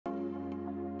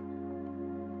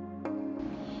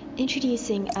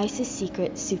Introducing Ice's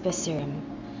Secret Super Serum,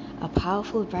 a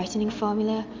powerful brightening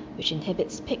formula which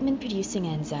inhibits pigment-producing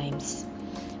enzymes.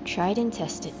 Tried and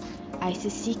tested,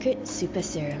 Ice's Secret Super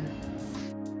Serum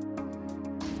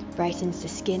brightens the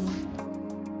skin,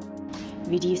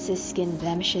 reduces skin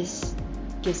blemishes,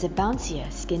 gives a bouncier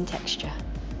skin texture.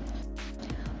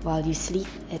 While you sleep,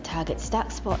 it targets dark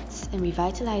spots and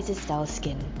revitalizes dull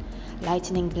skin,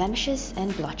 lightening blemishes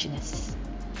and blotchiness.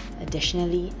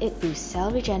 Additionally, it boosts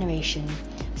cell regeneration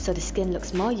so the skin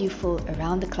looks more youthful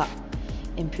around the clock,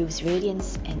 improves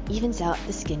radiance and evens out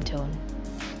the skin tone.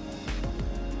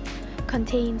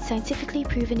 Contains scientifically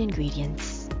proven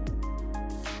ingredients.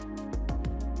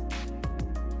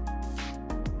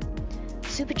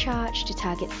 Supercharged to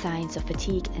target signs of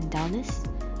fatigue and dullness,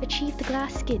 achieve the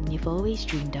glass skin you've always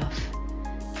dreamed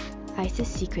of. Ice's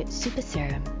Secret Super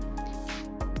Serum.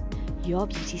 Your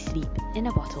beauty sleep in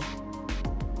a bottle.